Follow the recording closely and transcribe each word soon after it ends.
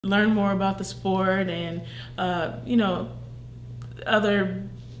learn more about the sport and, other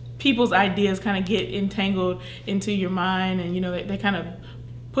people's ideas kind of get entangled into your mind, and, they kind of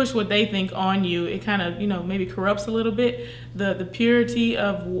push what they think on you. It kind of, maybe corrupts a little bit the purity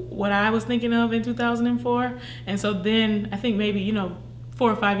of what I was thinking of in 2004. And so then I think maybe,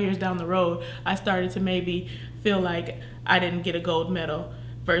 4 or 5 years down the road, I started to maybe feel like I didn't get a gold medal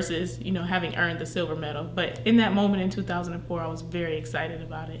versus, having earned the silver medal. But in that moment in 2004, I was very excited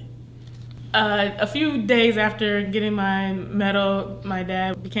about it. A few days after getting my medal, my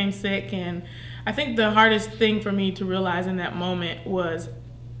dad became sick, and I think the hardest thing for me to realize in that moment was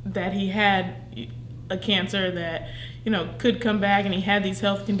that he had a cancer that, could come back, and he had these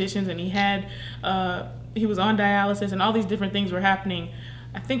health conditions, and he was on dialysis, and all these different things were happening.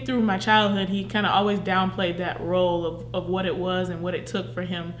 I think through my childhood, he kind of always downplayed that role of what it was and what it took for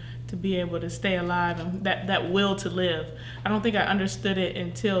him to be able to stay alive, and that will to live. I don't think I understood it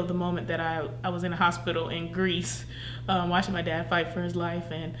until the moment that I was in a hospital in Greece, watching my dad fight for his life.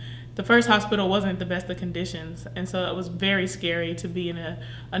 And the first hospital wasn't the best of conditions, and so it was very scary to be in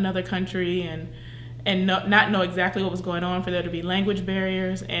another country and not know exactly what was going on, for there to be language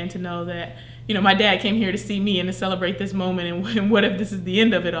barriers, and to know that, my dad came here to see me and to celebrate this moment, and what if this is the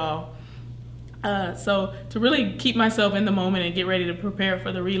end of it all? So to really keep myself in the moment and get ready to prepare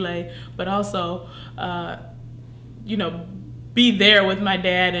for the relay, but also, be there with my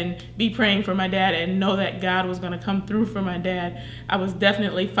dad and be praying for my dad and know that God was going to come through for my dad. I was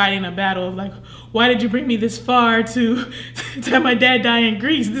definitely fighting a battle of like, why did you bring me this far to have my dad die in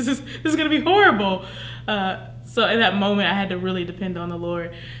Greece? This is going to be horrible. So in that moment, I had to really depend on the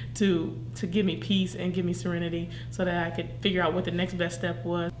Lord to give me peace and give me serenity so that I could figure out what the next best step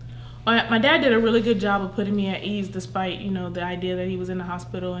was. My dad did a really good job of putting me at ease, despite, the idea that he was in the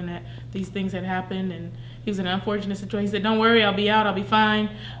hospital and that these things had happened, and he was in an unfortunate situation. He said, "Don't worry, I'll be out, I'll be fine.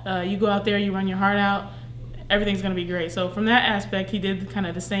 You go out there, you run your heart out, everything's gonna be great." So from that aspect, he did kind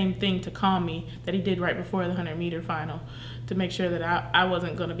of the same thing to calm me that he did right before the 100-meter final, to make sure that I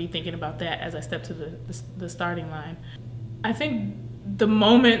wasn't gonna be thinking about that as I stepped to the starting line. I think the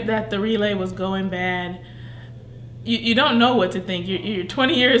moment that the relay was going bad, you don't know what to think. You're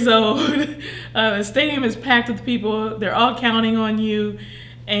 20 years old. The stadium is packed with people. They're all counting on you,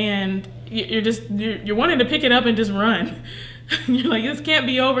 and you're wanting to pick it up and just run. You're like, this can't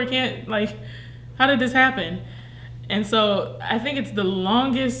be over. How did this happen? And so I think it's the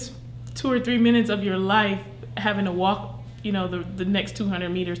longest 2 or 3 minutes of your life having to walk, the next 200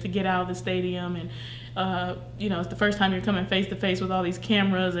 meters to get out of the stadium. And it's the first time you're coming face to face with all these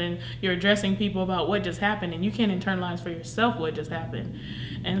cameras, and you're addressing people about what just happened, and you can't internalize for yourself what just happened.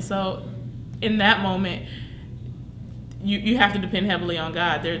 And so in that moment, you have to depend heavily on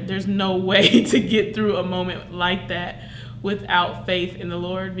God. There's no way to get through a moment like that without faith in the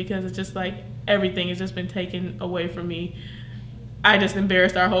Lord, because it's just like everything has just been taken away from me. I just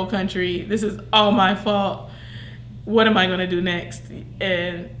embarrassed our whole country. This is all my fault. What am I going to do next?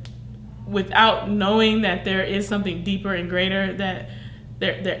 And without knowing that there is something deeper and greater that's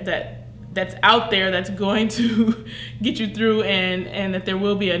out there that's going to get you through, and that there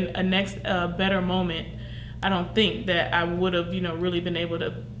will be a next better moment, I don't think that I would have really been able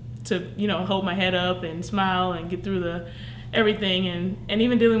to hold my head up and smile and get through everything, and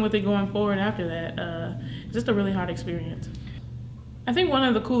even dealing with it going forward after that. It's just a really hard experience. I think one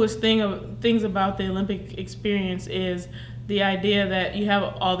of the coolest things about the Olympic experience is the idea that you have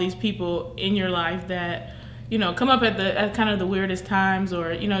all these people in your life that come up at kind of the weirdest times,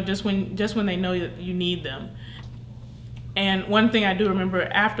 or just when they know that you need them. And one thing I do remember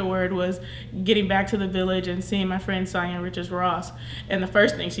afterward was getting back to the village and seeing my friend Cyan Richards-Ross, and the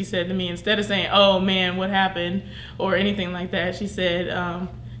first thing she said to me, instead of saying, "Oh man, what happened?" or anything like that, she said,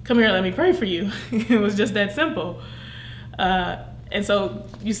 "Come here, let me pray for you." It was just that simple. And so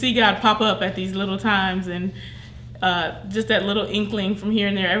you see God pop up at these little times, and just that little inkling from here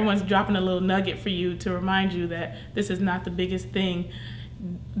and there. Everyone's dropping a little nugget for you to remind you that this is not the biggest thing.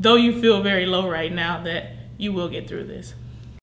 Though you feel very low right now, that you will get through this.